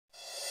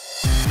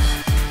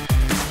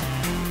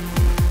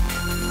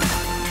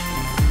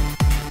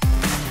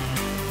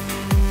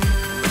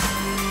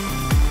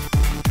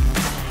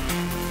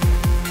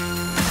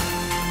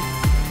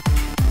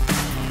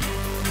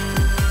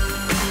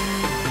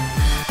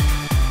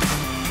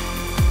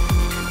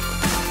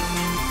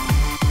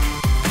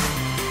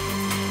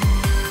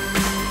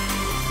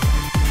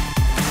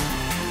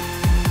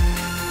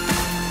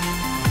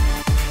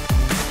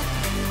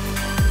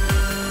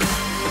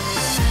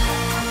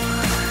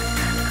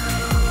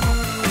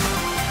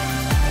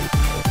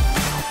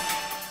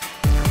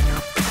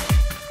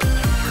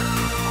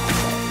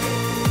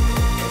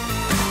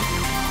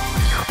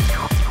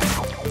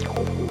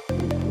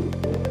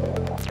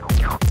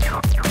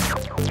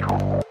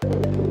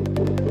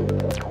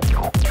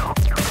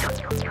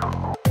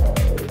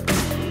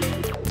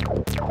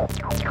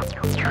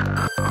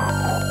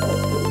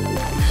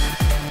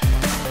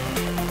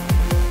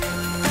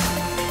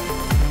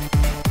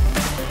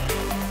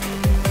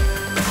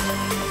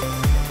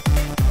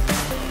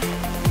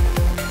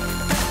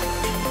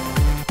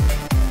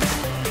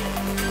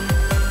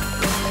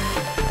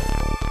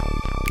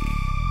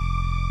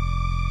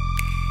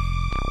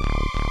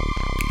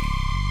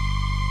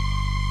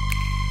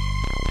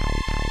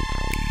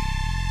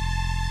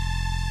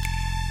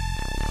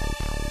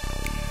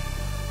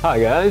Hi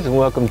guys, and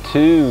welcome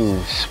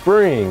to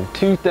spring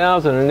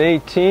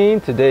 2018.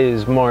 Today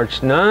is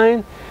March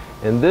 9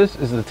 and this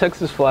is the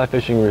Texas Fly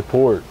Fishing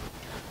Report.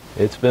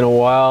 It's been a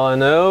while, I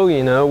know.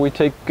 We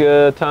take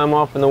time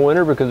off in the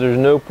winter because there's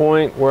no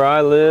point where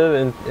I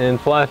live in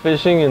fly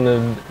fishing in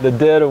the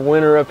dead of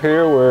winter up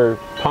here where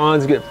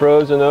ponds get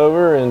frozen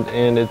over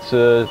and it's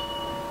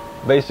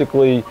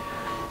basically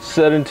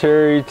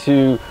sedentary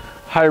to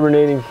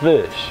hibernating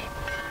fish.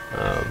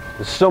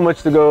 There's so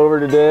much to go over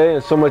today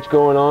and so much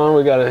going on.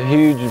 We got a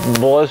huge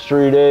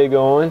blustery day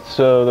going,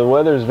 so the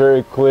weather is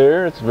very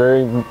clear. It's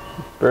very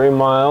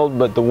mild,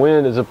 but the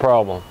wind is a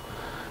problem.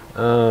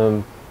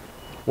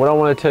 What I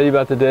want to tell you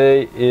about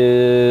today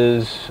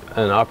is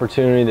an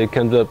opportunity that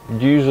comes up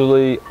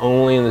usually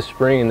only in the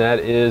spring, and that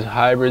is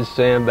hybrid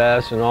sand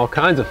bass and all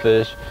kinds of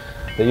fish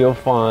that you'll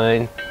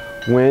find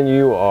when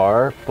you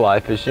are fly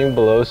fishing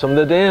below some of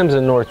the dams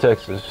in North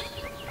Texas.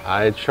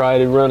 I try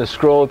to run a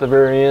scroll at the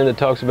very end that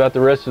talks about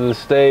the rest of the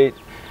state.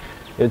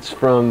 It's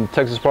from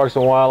Texas Parks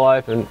and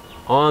Wildlife, and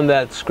on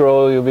that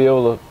scroll you'll be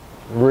able to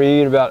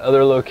read about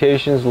other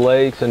locations,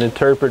 lakes, and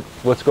interpret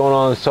what's going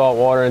on in salt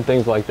water and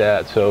things like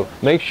that. So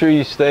make sure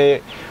you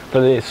stay for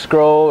the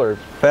scroll or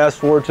fast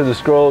forward to the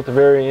scroll at the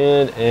very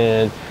end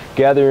and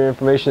gather your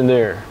information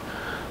there.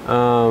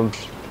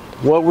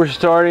 What we're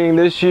starting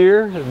this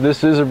year,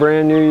 this is a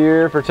brand new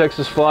year for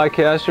Texas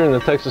Flycaster and the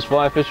Texas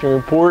Fly Fishing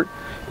Report,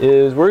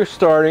 is we're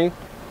starting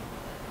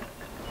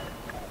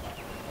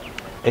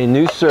a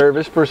new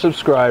service for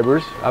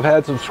subscribers. I've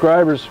had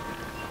subscribers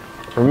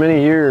for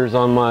many years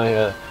on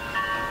my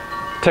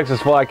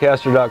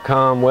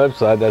texasflycaster.com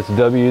website. That's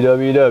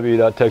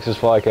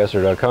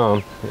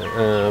www.texasflycaster.com.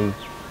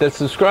 That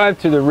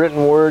subscribed to the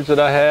written words that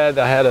I had.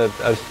 I had a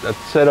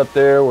setup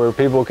there where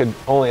people could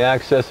only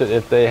access it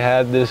if they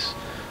had this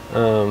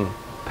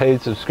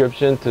paid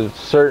subscription to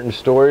certain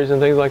stories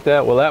and things like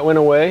that. Well, that went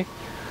away.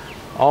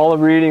 All the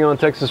reading on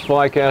Texas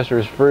Flycaster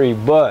is free,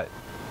 but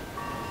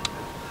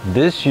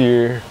this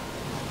year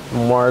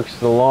marks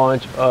the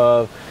launch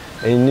of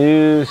a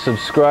new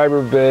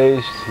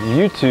subscriber-based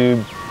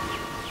YouTube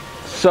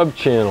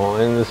sub-channel,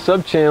 and the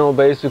sub-channel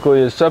basically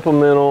is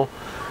supplemental.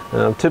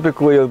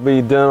 Typically it'll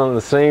be done on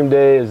the same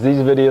day as these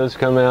videos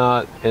come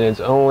out, and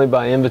it's only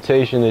by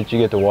invitation that you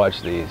get to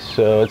watch these.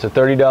 So it's a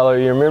 $30 a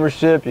year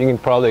membership. You can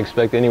probably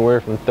expect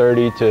anywhere from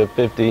 30 to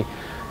 50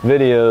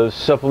 videos,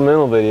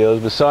 supplemental videos,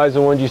 besides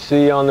the ones you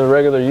see on the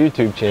regular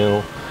YouTube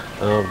channel,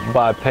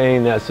 by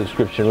paying that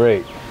subscription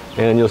rate.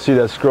 And you'll see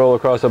that scroll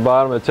across the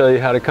bottom. It'll tell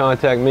you how to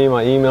contact me,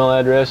 my email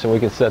address, and we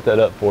can set that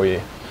up for you.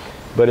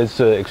 But it's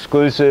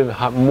exclusive,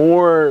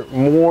 more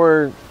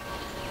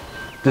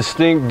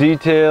distinct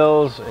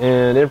details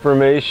and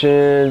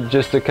information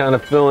just to kind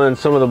of fill in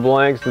some of the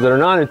blanks that are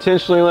not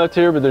intentionally left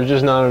here, but there's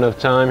just not enough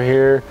time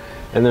here.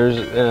 And there's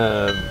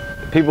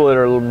people that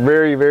are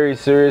very, very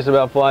serious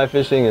about fly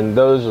fishing, and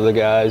those are the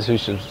guys who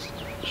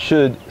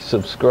should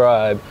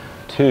subscribe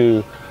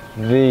to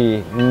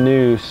the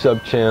new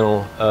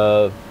sub-channel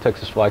of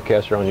Texas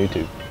Flycaster on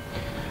YouTube.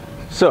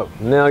 So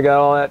now I got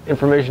all that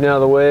information out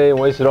of the way and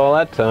wasted all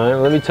that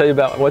time. Let me tell you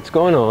about what's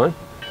going on.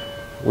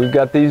 We've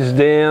got these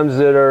dams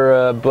that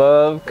are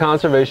above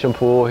Conservation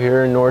Pool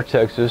here in North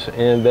Texas,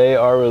 and they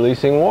are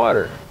releasing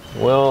water.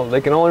 Well,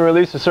 they can only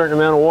release a certain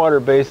amount of water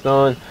based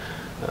on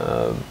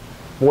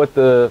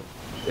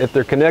if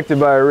they're connected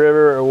by a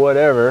river or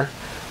whatever,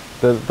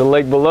 the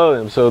lake below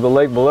them. So the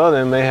lake below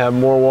them may have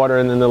more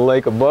water than the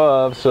lake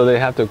above, so they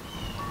have to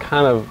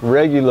kind of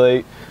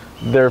regulate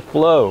their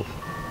flow.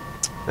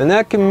 And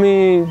that can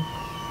mean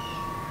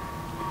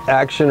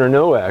action or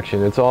no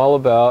action. It's all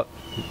about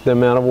the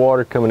amount of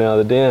water coming out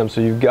of the dam.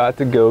 So you've got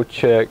to go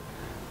check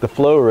the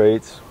flow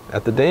rates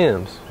at the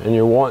dams, and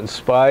you're wanting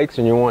spikes,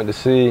 and you're wanting to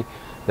see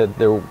that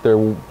the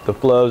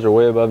flows are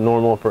way above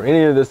normal for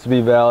any of this to be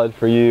valid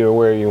for you or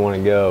where you want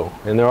to go.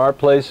 And there are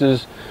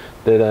places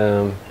that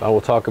I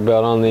will talk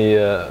about on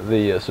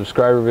the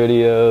subscriber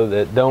video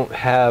that don't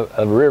have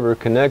a river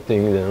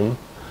connecting them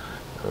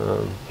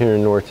here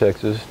in North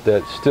Texas,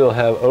 that still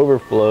have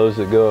overflows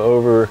that go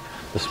over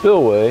the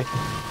spillway,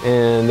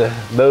 and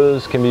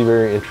those can be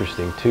very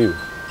interesting too.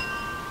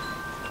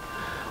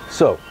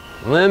 So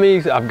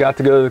I've got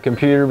to go to the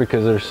computer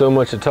because there's so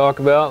much to talk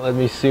about. Let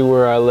me see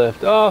where I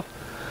left off.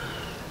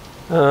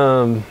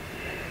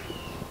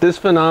 This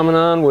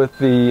phenomenon with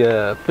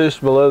the fish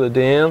below the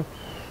dam,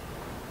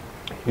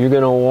 you're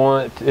going to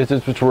want,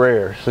 it's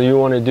rare, so you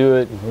want to do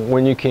it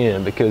when you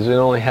can, because it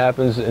only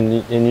happens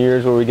in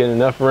years where we get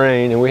enough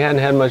rain, and we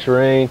hadn't had much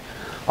rain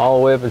all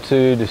the way up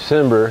into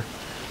December,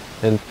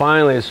 and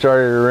finally it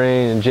started to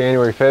rain in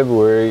January,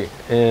 February,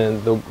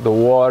 and the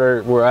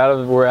water, we're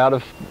out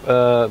of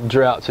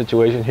drought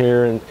situation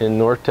here in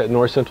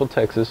north central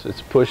Texas.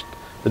 It's pushed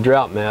the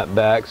drought map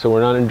back, so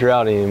we're not in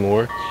drought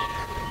anymore,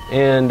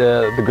 and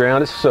the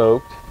ground is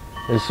soaked.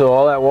 And so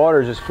all that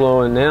water is just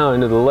flowing now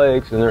into the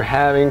lakes, and they're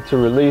having to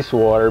release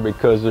water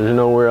because there's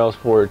nowhere else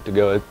for it to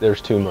go. There's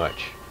too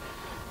much.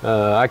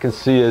 I can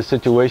see a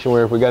situation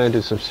where if we got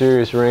into some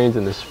serious rains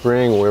in the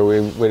spring where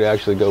we would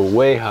actually go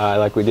way high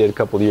like we did a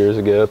couple of years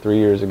ago, 3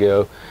 years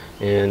ago,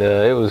 and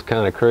it was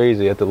kind of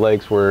crazy at the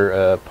lakes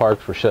where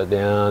parks were shut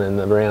down and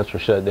the ramps were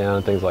shut down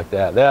and things like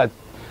that.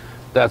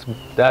 That's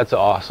an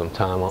awesome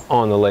time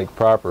on the lake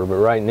proper. But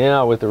right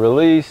now with the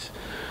release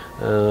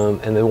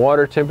and the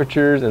water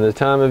temperatures and the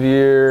time of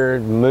year,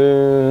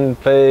 moon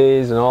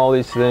phase and all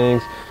these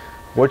things,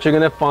 what you're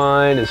going to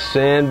find is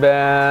sand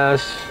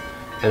bass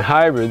and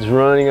hybrids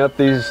running up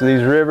these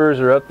rivers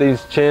or up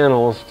these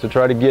channels to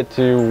try to get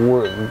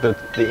to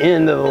the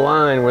end of the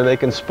line where they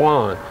can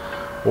spawn.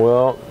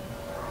 Well,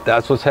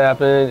 that's what's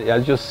happening.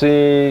 As you'll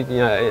see, you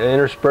know,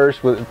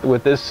 interspersed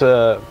with this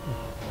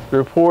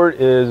report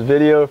is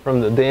video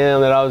from the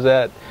dam that I was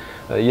at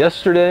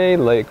yesterday,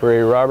 Lake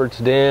Ray Roberts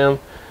Dam,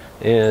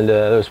 and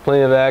there was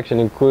plenty of action,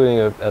 including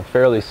a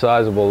fairly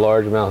sizable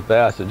largemouth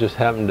bass that just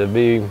happened to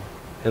be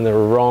in the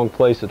wrong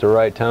place at the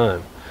right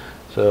time.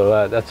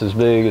 So that's as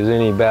big as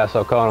any bass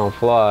I caught on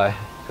fly,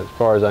 as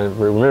far as I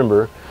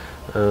remember,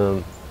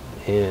 and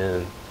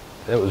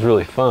it was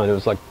really fun. It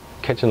was like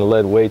catching a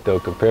lead weight though,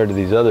 compared to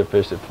these other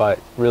fish that fight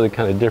really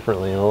kind of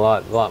differently and a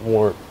lot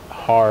more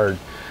hard.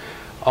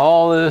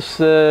 All this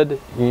said,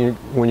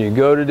 when you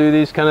go to do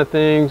these kind of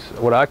things,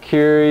 what I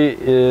carry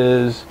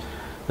is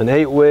an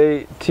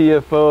 8-weight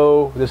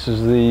TFO. This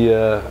is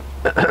the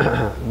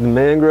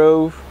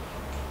mangrove.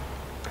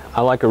 I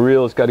like a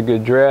reel that's got a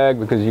good drag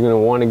because you're going to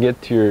want to get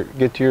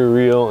to your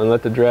reel and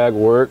let the drag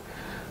work.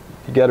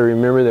 You got to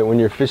remember that when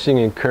you're fishing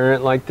in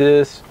current like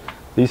this,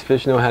 these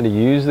fish know how to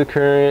use the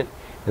current,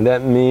 and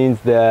that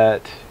means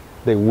that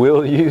they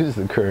will use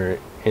the current.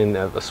 And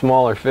a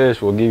smaller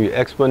fish will give you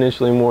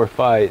exponentially more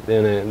fight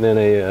than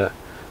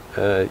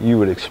you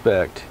would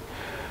expect.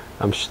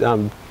 I'm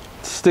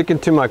sticking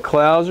to my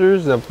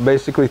clousers. I'm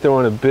basically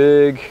throwing a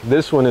big,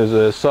 this one is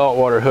a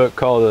saltwater hook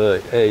called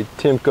a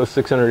Timco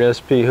 600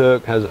 SP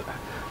hook. Has a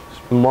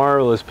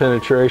marvelous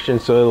penetration,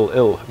 so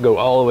it'll go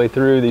all the way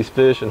through these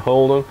fish and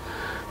hold them.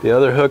 The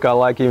other hook I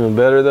like even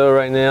better though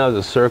right now is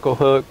a circle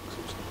hook,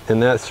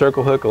 and that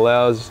circle hook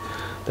allows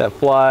that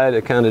fly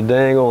to kind of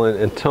dangle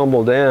and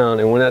tumble down,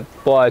 and when that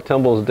fly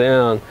tumbles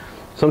down,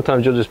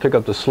 sometimes you'll just pick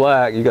up the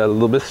slack. You got a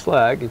little bit of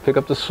slack, you pick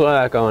up the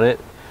slack on it,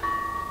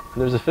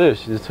 there's a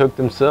fish. It's hooked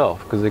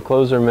himself because they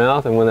close their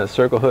mouth, and when that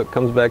circle hook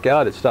comes back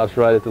out, it stops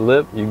right at the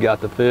lip. You got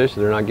the fish.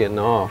 They're not getting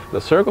off.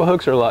 The circle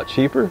hooks are a lot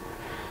cheaper.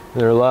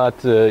 They're a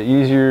lot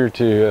easier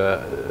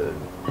to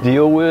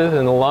deal with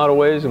in a lot of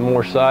ways, and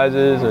more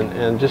sizes,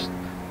 and just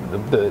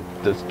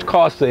the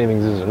cost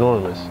savings is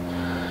enormous.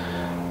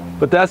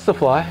 But that's the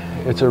fly.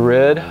 It's a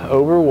red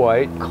over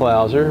white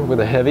clouser with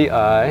a heavy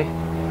eye.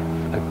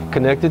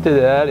 Connected to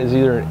that is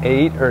either an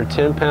 8 or a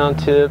 10-pound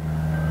tip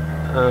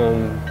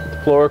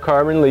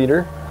fluorocarbon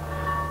leader.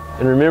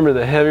 And remember,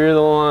 the heavier the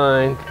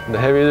line, the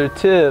heavier the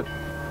tip,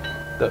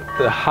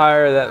 the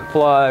higher that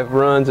fly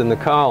runs in the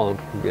column.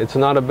 It's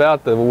not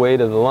about the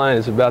weight of the line,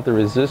 it's about the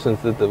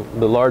resistance that the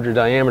larger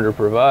diameter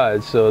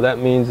provides. So that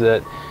means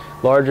that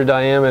larger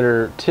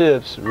diameter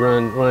tips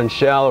run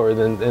shallower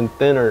than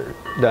thinner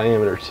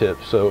diameter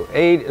tips. So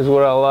 8 is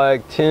what I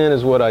like, 10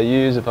 is what I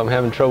use if I'm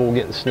having trouble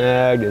getting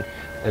snagged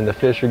and the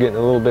fish are getting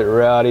a little bit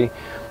rowdy.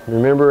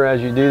 Remember,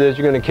 as you do this,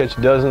 you're going to catch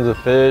dozens of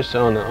fish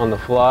on the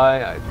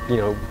fly. You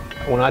know,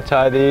 when I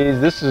tie these,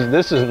 this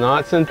is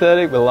not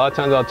synthetic, but a lot of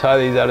times I'll tie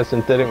these out of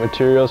synthetic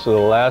material so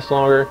they'll last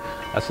longer.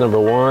 That's number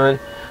one.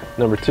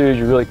 Number two is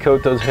you really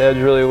coat those heads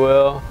really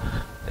well.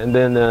 And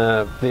then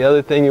the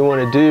other thing you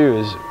want to do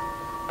is,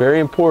 very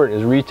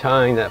important, is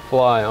retying that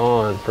fly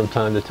on from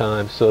time to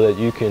time so that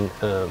you can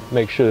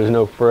make sure there's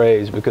no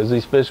frays, because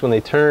these fish, when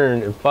they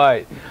turn and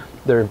fight,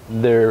 their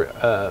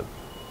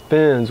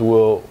fins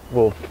will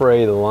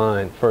fray the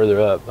line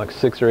further up, like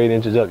 6 or 8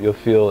 inches up. You'll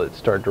feel it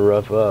start to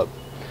rough up.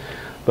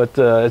 But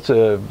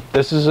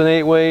this is an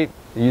 8-weight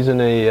using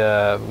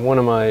one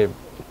of my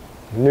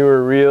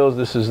newer reels.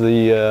 This is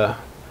the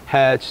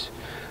Hatch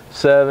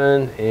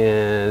 7,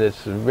 and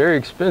it's very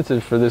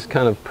expensive for this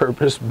kind of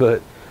purpose,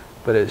 but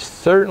it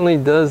certainly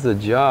does the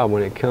job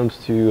when it comes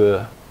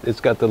to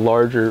it's got the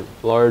larger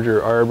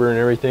arbor and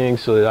everything,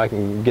 so that I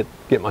can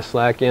get my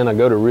slack in. I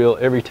go to reel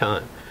every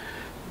time.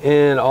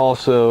 And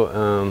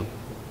also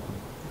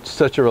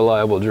such a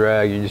reliable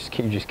drag, you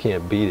just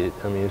can't beat it.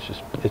 I mean,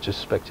 it's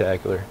just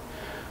spectacular.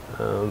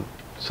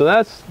 So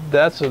that's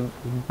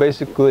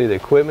basically the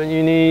equipment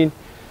you need.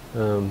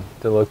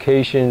 The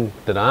location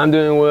that I'm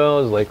doing well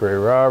is Lake Ray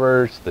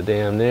Roberts, the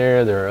dam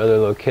there. There are other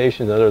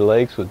locations, other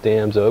lakes with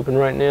dams open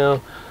right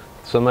now.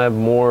 Some have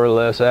more or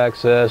less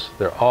access.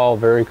 They're all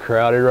very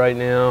crowded right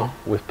now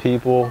with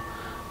people.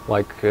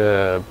 Like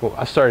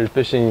I started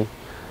fishing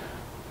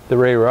the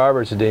Ray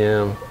Roberts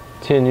Dam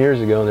 10 years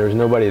ago, and there was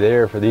nobody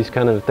there for these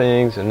kind of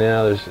things, and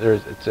now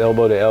it's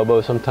elbow to elbow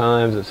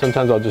sometimes, and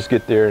sometimes I'll just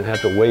get there and have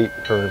to wait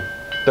for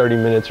 30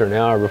 minutes or an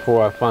hour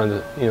before I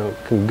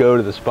can go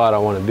to the spot I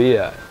want to be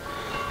at.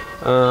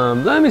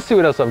 Let me see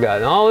what else I've got.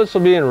 And all this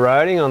will be in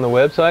writing on the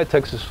website,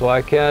 Texas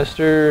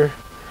Flycaster.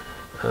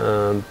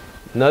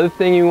 Another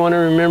thing you want to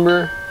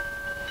remember,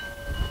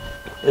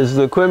 is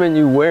the equipment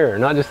you wear,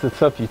 not just the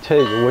stuff you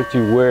take, but what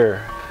you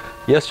wear.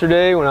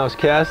 Yesterday when I was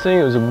casting,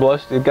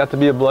 it got to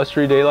be a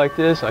blustery day like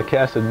this. I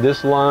casted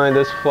this line,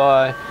 this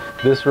fly,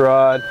 this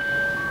rod,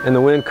 and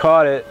the wind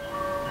caught it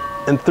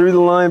and threw the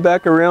line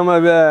back around my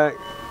back,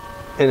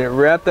 and it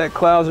wrapped that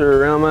clouser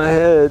around my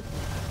head,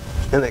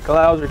 and that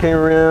clouser came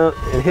around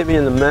and hit me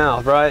in the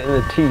mouth, right in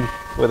the teeth,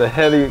 with a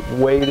heavy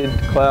weighted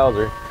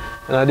clouser.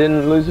 And I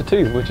didn't lose a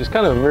tooth, which is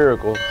kind of a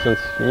miracle, since,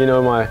 you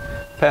know, my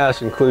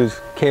past includes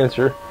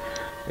cancer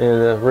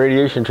and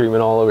radiation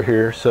treatment all over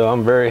here. So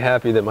I'm very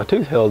happy that my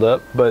tooth held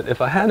up. But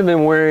if I hadn't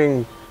been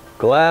wearing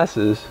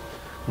glasses,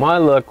 my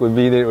luck would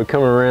be that it would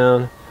come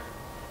around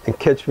and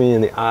catch me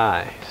in the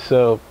eye.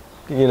 So,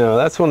 you know,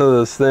 that's one of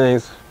those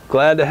things.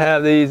 Glad to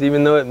have these,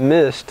 even though it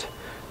missed.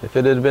 If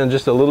it had been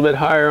just a little bit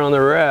higher on the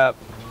wrap,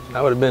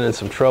 I would have been in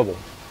some trouble,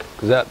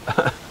 because that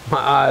my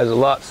eye is a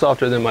lot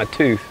softer than my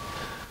tooth.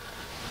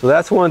 So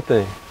that's one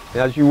thing.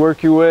 As you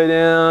work your way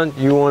down,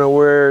 you want to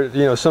wear,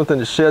 you know, something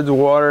that sheds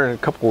water, and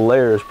a couple of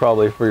layers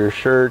probably for your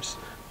shirts,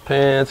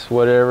 pants,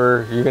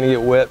 whatever. You're going to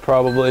get wet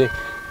probably.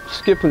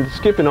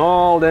 Skipping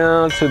all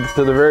down to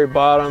the very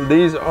bottom.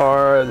 These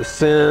are the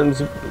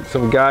Sims,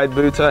 some guide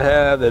boots I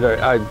have that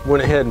I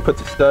went ahead and put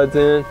the studs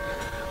in.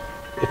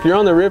 If you're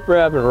on the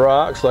riprap and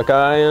rocks like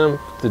I am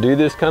to do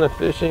this kind of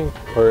fishing,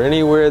 or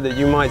anywhere that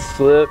you might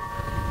slip,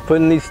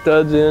 putting these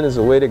studs in is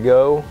a way to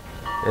go.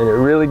 And it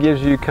really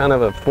gives you kind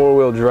of a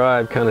four-wheel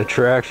drive kind of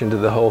traction to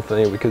the whole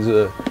thing, because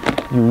you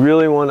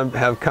really want to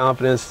have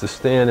confidence to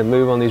stand and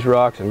move on these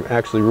rocks and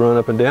actually run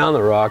up and down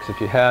the rocks if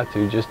you have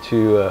to, just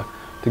to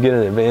get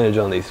an advantage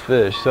on these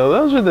fish. So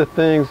those are the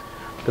things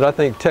that I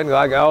think technically.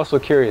 I also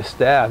carry a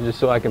staff just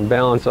so I can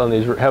balance on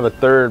these, have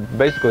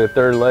basically a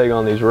third leg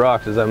on these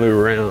rocks as I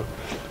move around,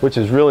 which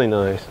is really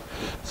nice.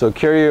 So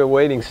carry a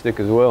wading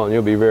stick as well, and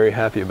you'll be very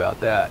happy about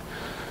that.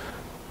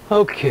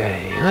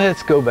 Okay,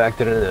 let's go back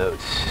to the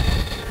notes.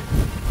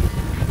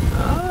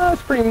 That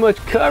pretty much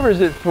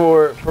covers it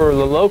for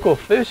the local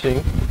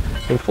fishing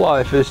and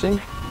fly fishing.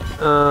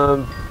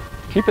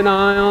 Keep an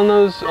eye on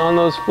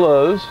those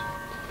flows.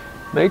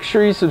 Make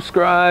sure you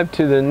subscribe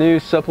to the new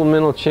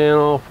supplemental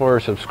channel for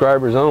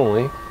subscribers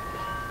only.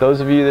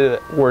 Those of you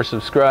that were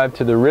subscribed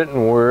to the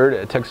written word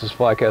at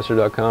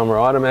texasflycaster.com are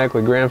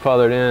automatically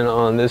grandfathered in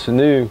on this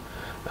new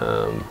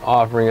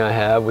offering I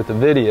have with the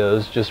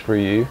videos just for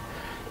you.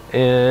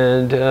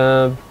 And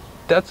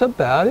that's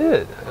about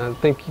it. I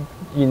think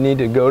you need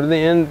to go to the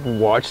end,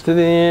 watch to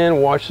the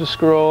end, watch the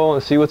scroll,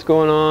 and see what's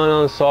going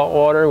on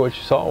saltwater,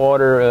 which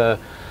saltwater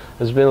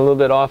has been a little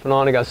bit off and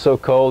on. It got so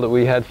cold that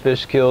we had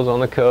fish kills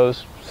on the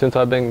coast. Since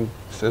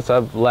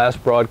I've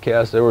last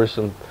broadcast, there were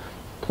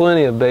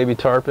plenty of baby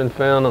tarpon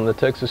found on the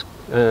Texas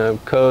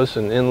coast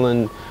and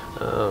inland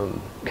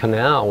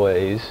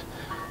canalways.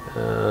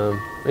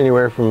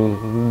 Anywhere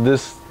from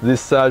this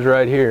size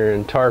right here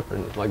in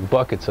tarpon, like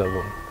buckets of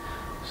them.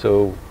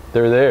 So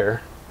they're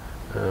there,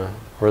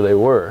 or they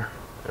were.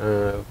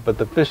 But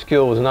the fish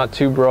kill was not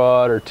too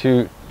broad, or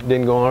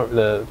didn't go on,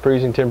 the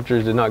freezing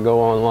temperatures did not go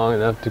on long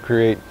enough to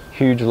create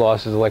huge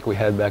losses like we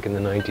had back in the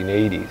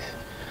 1980s.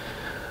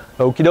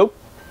 Okie doke,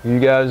 you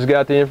guys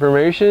got the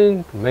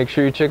information. Make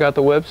sure you check out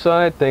the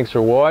website. Thanks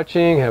for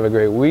watching. Have a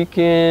great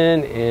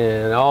weekend,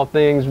 and all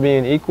things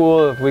being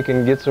equal, if we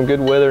can get some good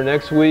weather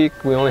next week.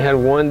 We only had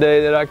one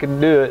day that I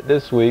could do it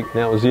this week, and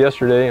that was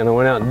yesterday, and I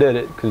went out and did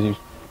it, because you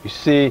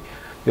see,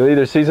 you'll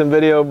either see some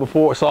video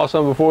saw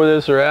some before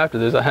this or after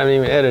this. I haven't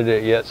even edited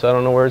it yet, so I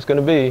don't know where it's going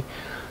to be.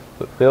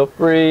 But feel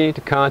free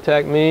to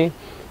contact me.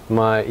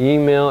 My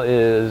email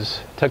is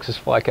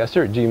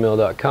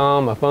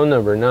texasflycaster@gmail.com. My phone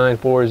number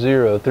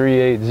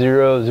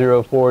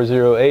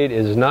 940-380-0408. It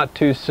is not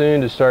too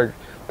soon to start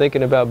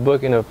thinking about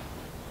booking a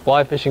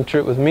fly fishing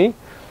trip with me.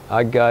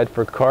 I guide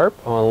for carp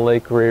on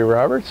Lake Ray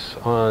Roberts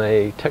on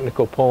a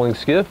technical poling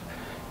skiff,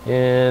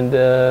 and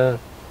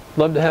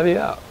love to have you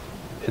out.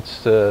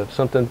 It's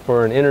something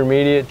for an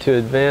intermediate to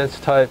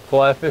advanced type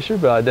fly fisher,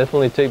 but I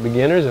definitely take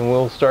beginners, and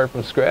we'll start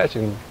from scratch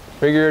and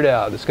figure it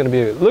out. It's going to be,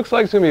 it looks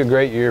like it's going to be a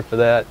great year for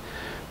that,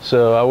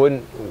 so I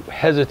wouldn't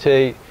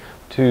hesitate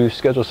to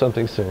schedule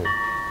something soon.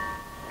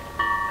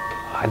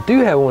 I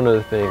do have one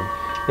other thing.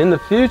 In the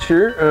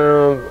future,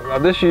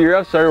 this year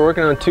I've started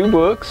working on 2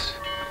 books.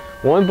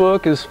 One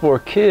book is for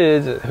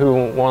kids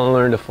who want to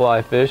learn to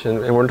fly fish, and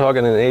we're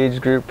talking an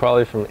age group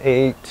probably from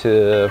 8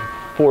 to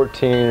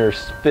 14 or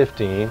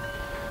 15.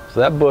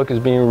 So that book is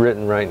being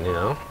written right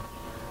now,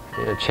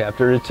 a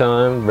chapter at a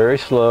time, very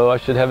slow. I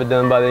should have it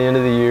done by the end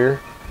of the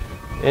year.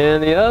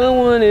 And the other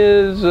one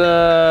is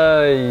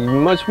a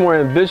much more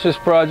ambitious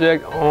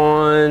project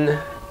on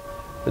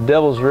the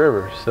Devil's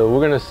River. So we're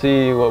going to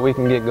see what we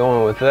can get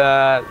going with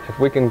that. If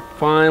we can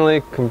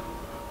finally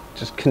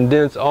just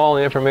condense all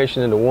the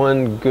information into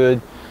one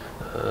good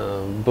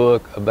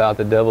book about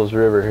the Devil's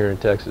River here in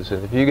Texas.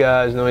 And if you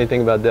guys know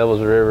anything about Devil's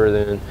River,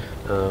 then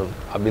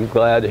I'd be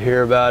glad to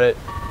hear about it.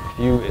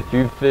 If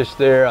you fish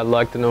there, I'd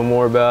like to know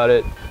more about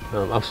it.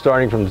 I'm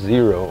starting from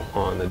zero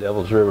on the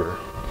Devil's River.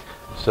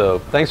 So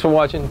thanks for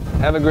watching.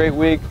 Have a great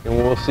week, and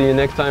we'll see you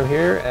next time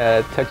here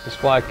at Texas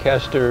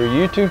Flycaster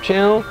YouTube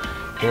channel,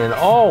 and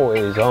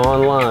always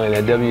online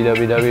at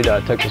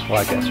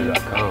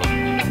www.texasflycaster.com.